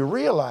 When you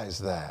realize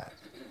that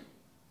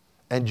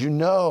and you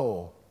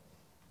know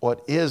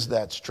what is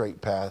that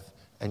straight path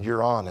and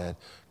you're on it,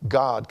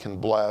 God can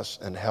bless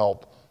and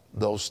help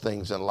those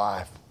things in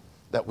life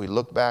that we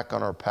look back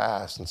on our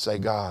past and say,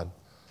 God,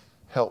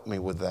 help me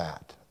with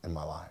that in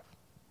my life.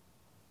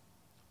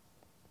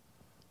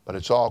 But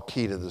it's all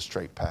key to the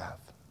straight path.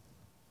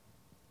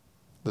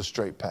 The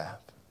straight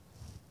path.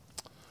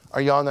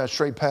 Are you on that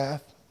straight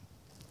path?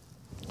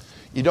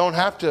 You don't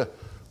have to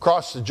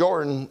cross the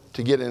Jordan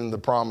to get into the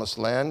promised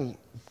land.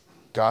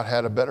 God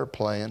had a better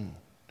plan.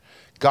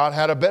 God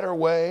had a better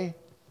way.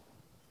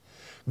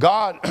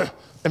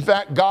 In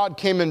fact, God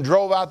came and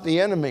drove out the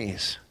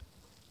enemies.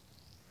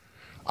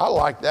 I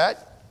like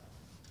that.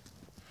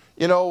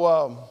 You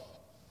know,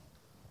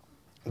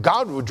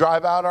 God would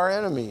drive out our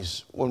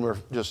enemies when we're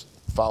just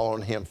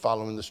following Him,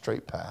 following the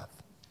straight path.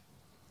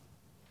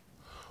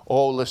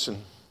 Oh, listen,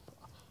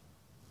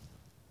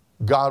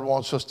 God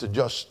wants us to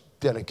just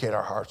dedicate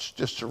our hearts,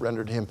 just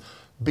surrender to Him.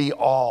 Be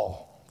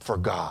all for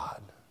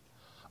God.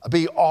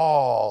 Be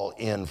all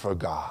in for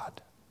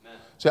God. Amen.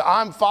 Say,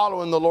 I'm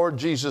following the Lord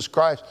Jesus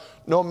Christ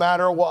no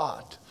matter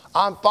what.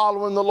 I'm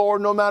following the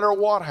Lord no matter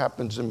what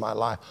happens in my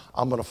life.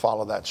 I'm going to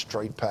follow that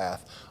straight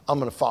path. I'm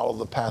going to follow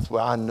the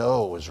pathway I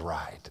know is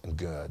right and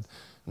good.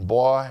 And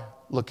boy,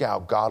 look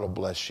out. God will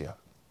bless you.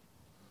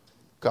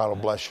 God will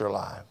bless your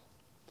life.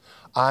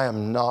 I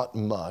am not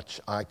much,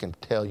 I can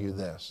tell you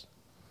this.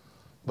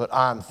 But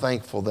I'm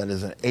thankful that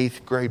as an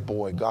 8th grade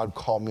boy, God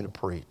called me to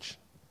preach.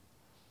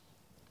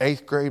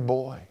 8th grade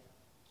boy.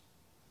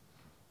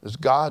 Does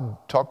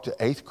God talk to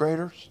 8th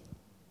graders?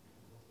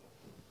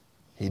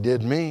 He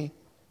did me.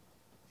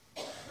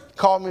 He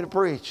called me to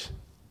preach.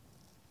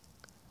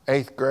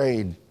 8th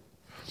grade.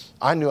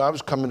 I knew I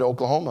was coming to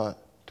Oklahoma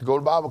to go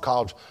to Bible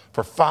college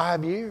for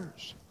 5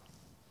 years.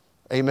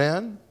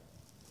 Amen?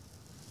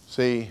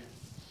 See,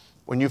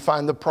 when you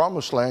find the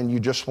promised land, you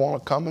just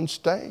want to come and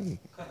stay.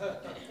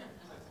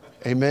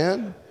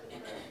 Amen?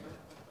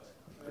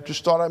 I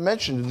just thought I'd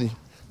mention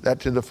that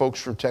to the folks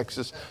from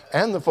Texas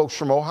and the folks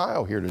from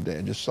Ohio here today.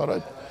 I just thought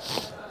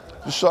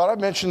I'd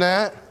mention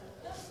that.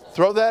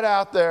 Throw that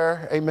out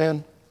there.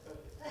 Amen.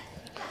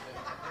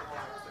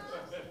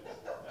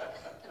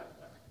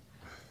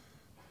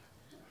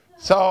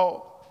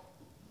 So,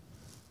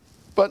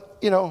 but,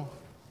 you know,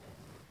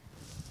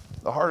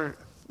 the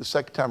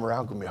second time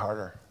around can be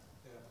harder.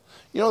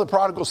 You know, the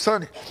prodigal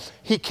son,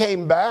 he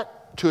came back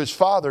to his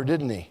father,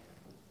 didn't he?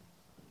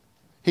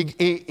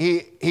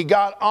 He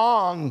got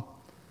on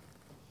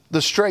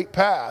the straight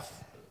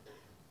path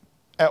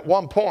at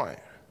one point,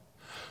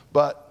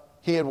 but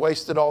he had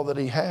wasted all that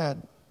he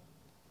had.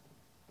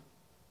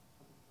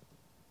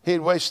 He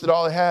had wasted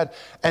all he had.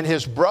 And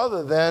his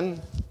brother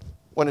then,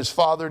 when his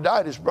father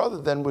died, his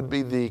brother then would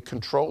be the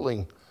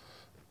controlling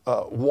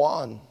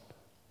one.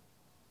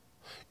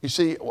 You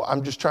see,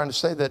 I'm just trying to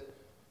say that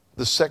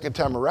the second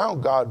time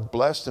around, God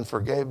blessed and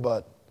forgave,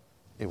 but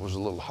it was a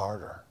little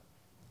harder.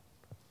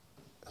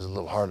 It was a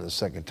little harder the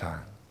second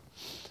time.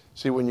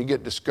 See, when you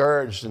get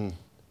discouraged and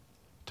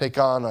take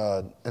on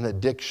an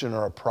addiction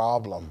or a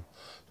problem,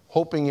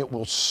 hoping it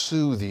will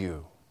soothe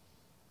you,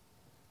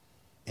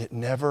 it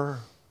never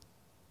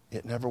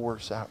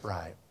works out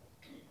right.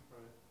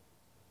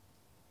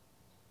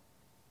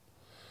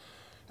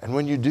 And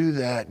when you do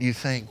that, you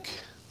think,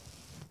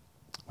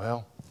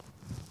 well,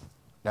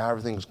 now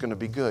everything's going to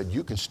be good.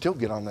 You can still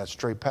get on that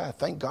straight path.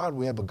 Thank God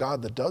we have a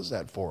God that does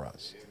that for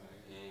us.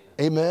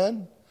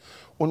 Amen?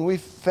 When we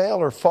fail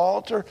or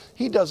falter,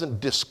 He doesn't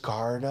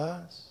discard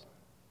us.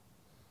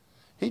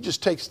 He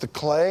just takes the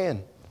clay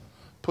and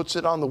puts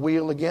it on the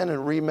wheel again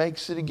and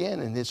remakes it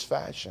again in His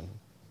fashion.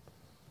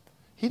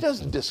 He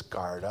doesn't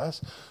discard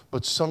us,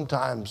 but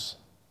sometimes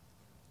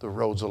the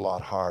road's a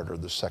lot harder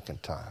the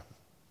second time.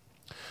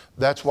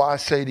 That's why I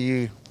say to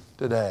you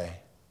today,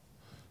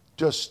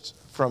 just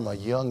from a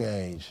young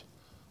age,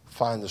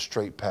 find the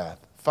straight path.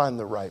 Find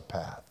the right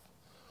path.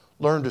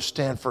 Learn to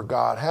stand for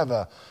God.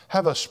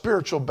 Have a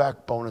spiritual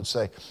backbone and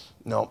say,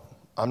 no,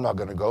 I'm not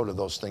going to go to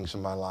those things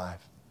in my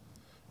life.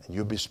 And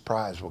you'll be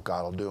surprised what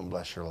God will do and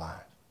bless your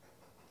life.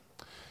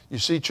 You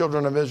see,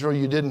 children of Israel,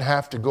 you didn't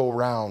have to go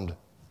around.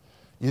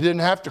 You didn't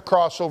have to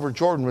cross over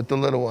Jordan with the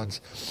little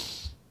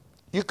ones.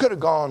 You could have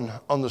gone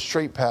on the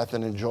straight path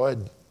and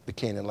enjoyed the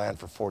Canaan land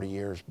for 40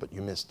 years, but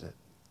you missed it.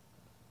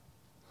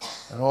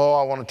 And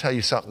I want to tell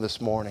you something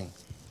this morning.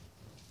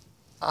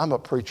 I'm a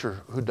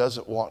preacher who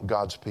doesn't want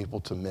God's people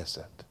to miss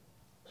it.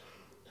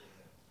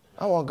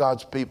 I want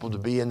God's people to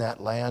be in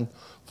that land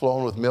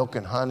flowing with milk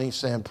and honey,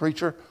 saying,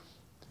 preacher,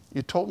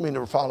 you told me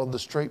to follow the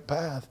straight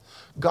path.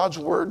 God's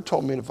word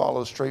told me to follow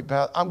the straight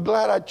path. I'm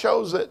glad I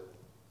chose it.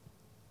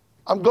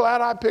 I'm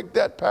glad I picked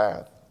that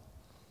path.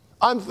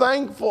 I'm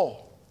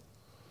thankful.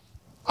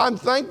 I'm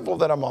thankful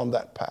that I'm on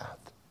that path,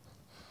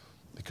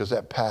 because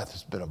that path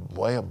has been a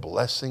way of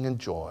blessing and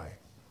joy.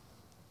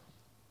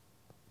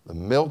 The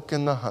milk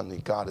and the honey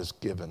God has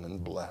given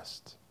and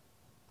blessed.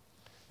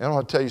 And I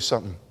want to tell you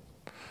something.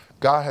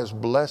 God has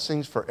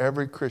blessings for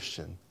every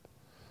Christian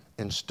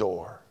in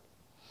store.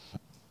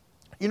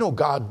 You know,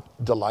 God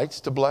delights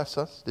to bless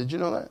us. Did you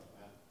know that?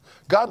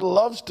 God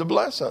loves to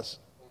bless us.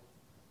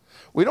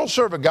 We don't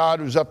serve a God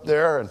who's up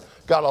there and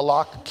got a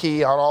lock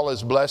key on all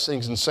his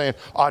blessings and saying,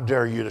 I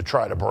dare you to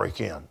try to break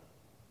in.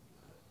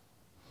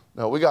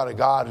 No, we got a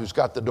God who's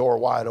got the door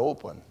wide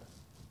open.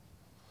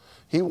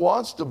 He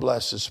wants to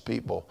bless his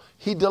people.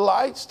 He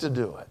delights to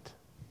do it.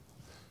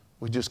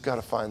 We just got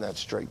to find that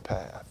straight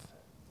path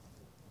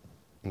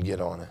and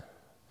get on it.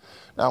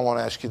 Now I want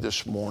to ask you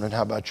this morning,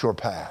 how about your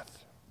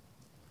path?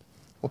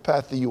 What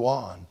path are you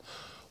on?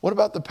 What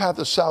about the path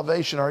of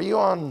salvation? Are you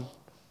on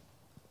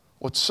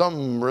what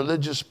some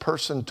religious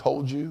person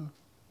told you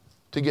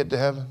to get to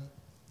heaven?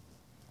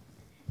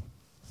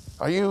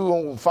 Are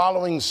you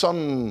following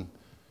some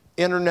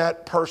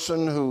internet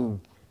person who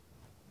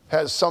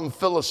has some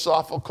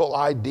philosophical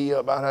idea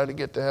about how to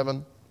get to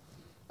heaven?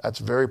 That's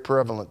very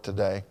prevalent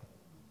today.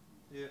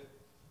 Yeah.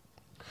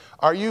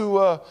 Are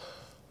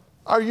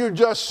you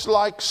just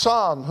like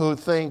some who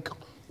think,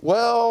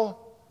 well,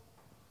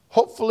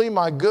 hopefully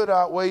my good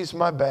outweighs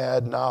my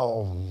bad and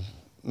I'll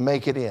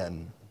make it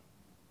in?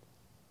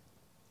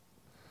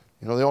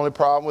 You know, the only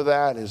problem with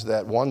that is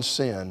that one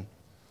sin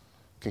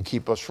can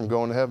keep us from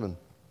going to heaven.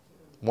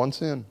 One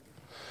sin.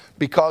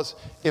 Because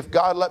if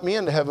God let me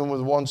into heaven with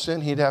one sin,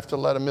 he'd have to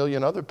let 1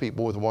 million other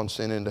people with one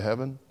sin into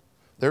heaven.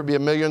 There'd be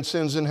 1 million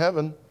sins in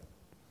heaven,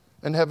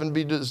 and heaven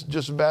be just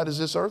as bad as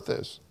this earth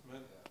is.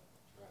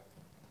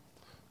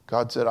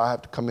 God said, I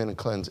have to come in and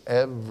cleanse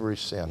every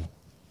sin,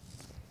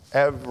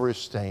 every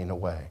stain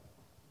away.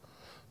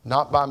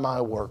 Not by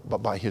my work, but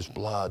by his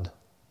blood.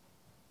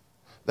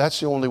 That's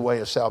the only way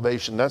of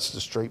salvation. That's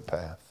the straight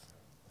path.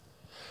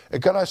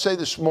 And can I say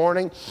this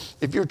morning,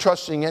 if you're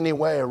trusting any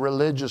way a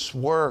religious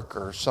work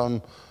or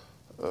some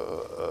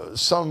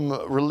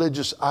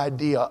religious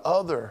idea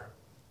other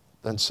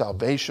than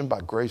salvation by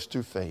grace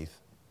through faith,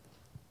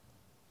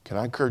 can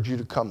I encourage you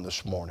to come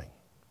this morning?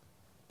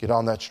 Get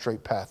on that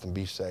straight path and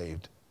be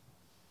saved.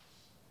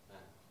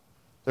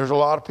 There's a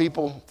lot of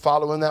people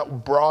following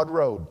that broad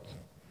road.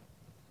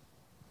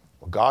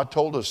 Well, God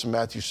told us in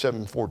Matthew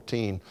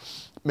 7:14,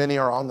 many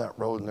are on that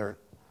road and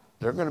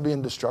they're going to be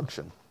in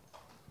destruction.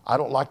 I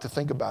don't like to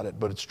think about it,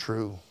 but it's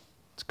true.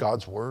 It's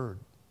God's word.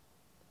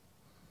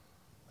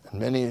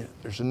 And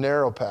there's a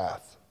narrow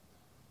path,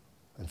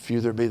 and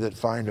few there be that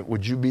find it.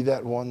 Would you be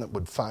that one that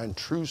would find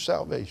true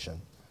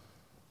salvation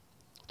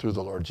through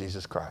the Lord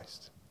Jesus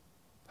Christ?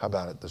 How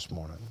about it this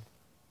morning?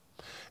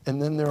 And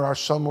then there are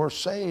some who are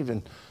saved,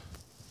 and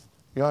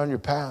you're on your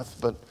path,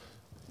 but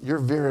you're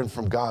veering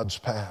from God's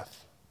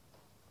path.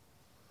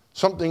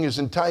 Something has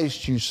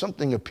enticed you.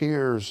 Something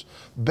appears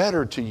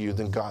better to you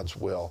than God's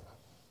will.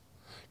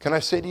 Can I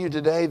say to you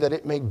today that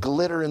it may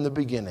glitter in the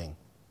beginning,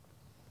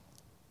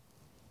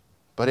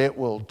 but it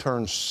will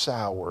turn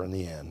sour in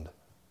the end.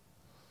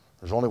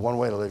 There's only one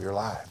way to live your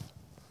life.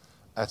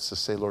 That's to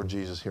say, Lord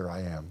Jesus, here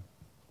I am.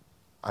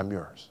 I'm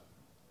yours.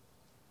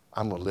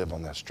 I'm going to live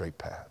on that straight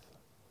path.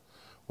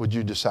 Would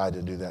you decide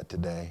to do that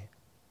today?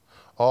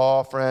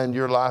 Oh, friend,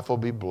 your life will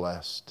be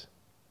blessed.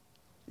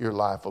 Your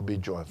life will be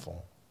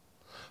joyful.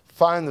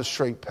 Find the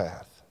straight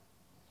path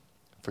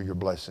for your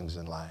blessings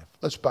in life.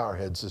 Let's bow our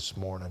heads this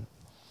morning.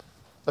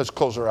 Let's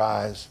close our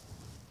eyes.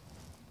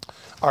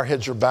 Our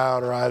heads are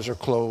bowed, our eyes are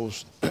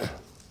closed.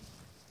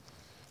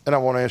 And I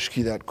want to ask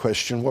you that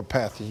question. What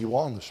path are you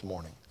on this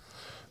morning?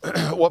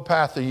 What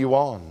path are you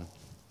on?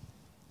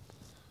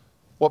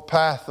 What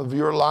path of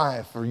your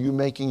life are you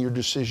making your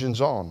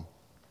decisions on?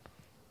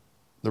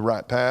 The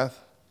right path?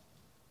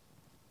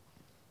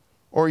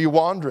 Or are you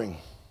wandering?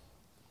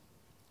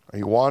 Are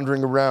you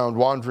wandering around,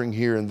 wandering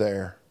here and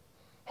there,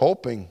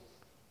 hoping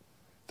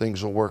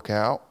things will work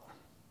out?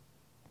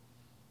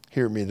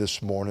 Hear me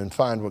this morning.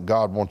 Find what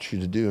God wants you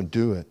to do and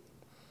do it.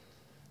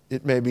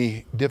 It may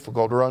be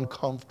difficult or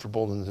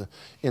uncomfortable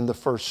in the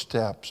first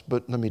steps,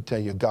 but let me tell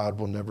you, God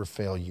will never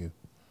fail you.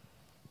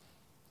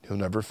 He'll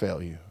never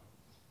fail you.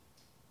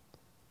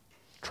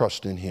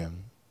 Trust in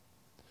him.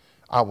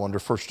 I wonder,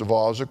 first of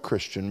all, as a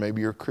Christian, maybe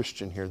you're a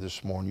Christian here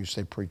this morning, you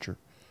say, preacher,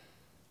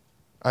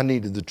 I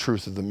needed the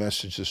truth of the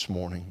message this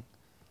morning.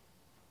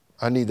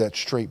 I need that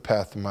straight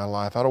path in my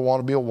life. I don't want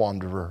to be a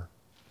wanderer.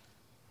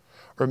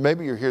 Or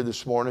maybe you're here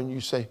this morning, you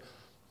say,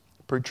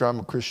 preacher, I'm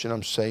a Christian,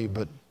 I'm saved,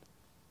 but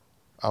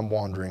I'm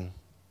wandering.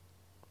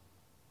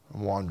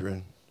 I'm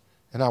wandering.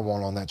 And I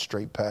want on that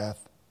straight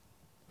path.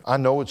 I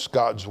know it's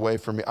God's way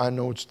for me. I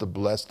know it's the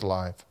blessed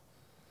life.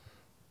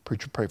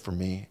 Preacher, pray for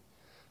me.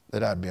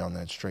 that I'd be on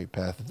that straight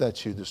path. If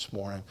that's you this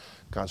morning,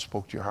 God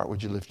spoke to your heart,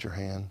 would you lift your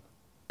hand?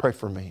 Pray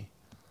for me.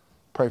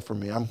 Pray for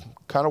me. I'm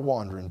kind of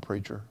wandering,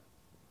 preacher.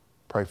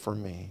 Pray for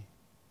me.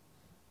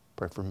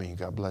 Pray for me.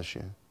 God bless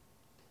you.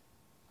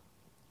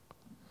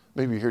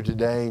 Maybe you're here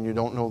today and you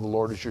don't know the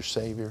Lord as your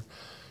Savior.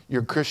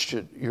 You're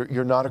Christian.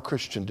 You're not a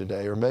Christian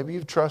today. Or maybe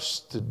you've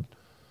trusted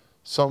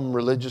some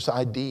religious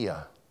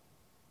idea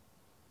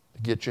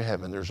to get you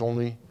heaven.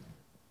 The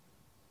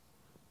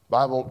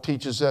Bible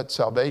teaches that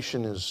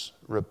salvation is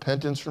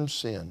repentance from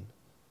sin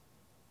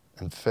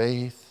and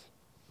faith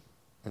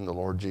in the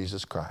Lord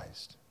Jesus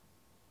Christ.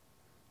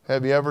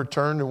 Have you ever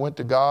turned and went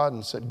to God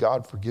and said,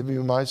 God, forgive me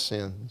my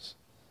sins.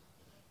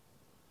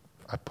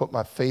 I put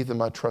my faith and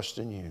my trust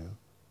in you.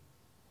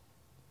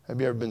 Have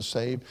you ever been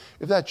saved?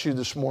 If that's you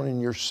this morning,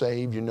 you're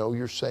saved, you know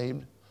you're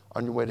saved,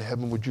 on your way to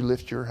heaven, would you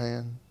lift your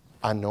hand?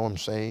 I know I'm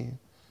saved.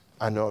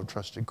 I know I've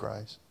trusted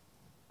Christ.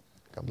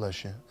 God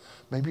bless you.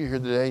 Maybe you're here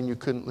today and you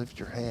couldn't lift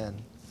your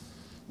hand.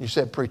 You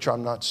said, preacher,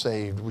 I'm not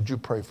saved. Would you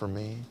pray for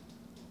me?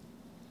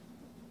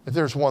 If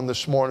there's one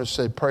this morning that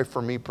said, pray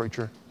for me,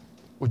 preacher,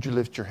 would you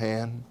lift your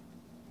hand?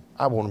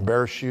 I won't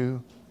embarrass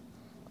you.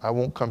 I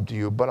won't come to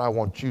you, but I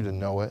want you to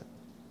know it.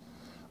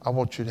 I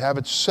want you to have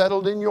it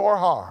settled in your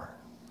heart.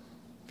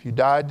 If you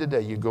died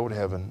today, you go to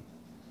heaven.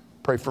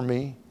 Pray for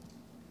me.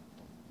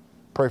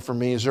 Pray for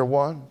me. Is there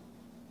one?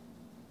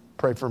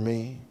 Pray for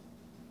me.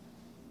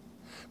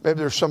 Maybe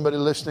there's somebody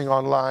listening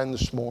online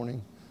this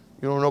morning.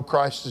 You don't know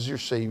Christ as your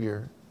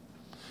Savior.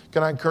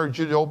 Can I encourage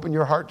you to open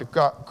your heart to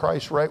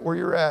Christ right where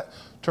you're at?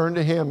 Turn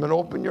to Him and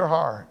open your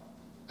heart.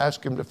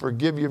 Ask Him to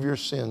forgive you of your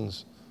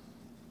sins.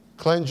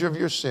 Cleanse you of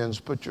your sins.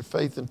 Put your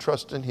faith and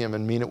trust in Him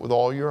and mean it with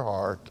all your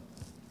heart.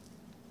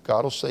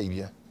 God will save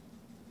you.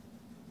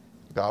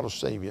 God will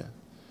save you.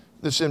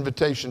 This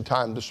invitation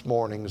time this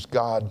morning as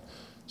God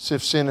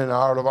sifts sin and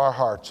out of our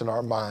hearts and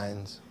our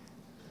minds.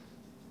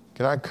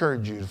 Can I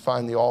encourage you to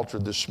find the altar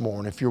this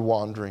morning if you're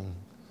wandering?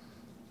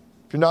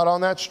 If you're not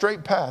on that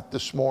straight path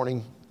this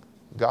morning,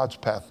 God's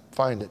path,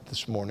 find it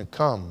this morning.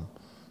 Come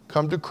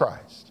to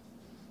Christ.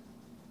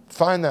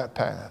 Find that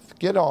path.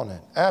 Get on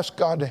it. Ask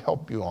God to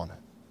help you on it.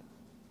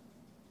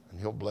 And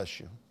He'll bless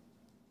you.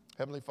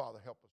 Heavenly Father, help us.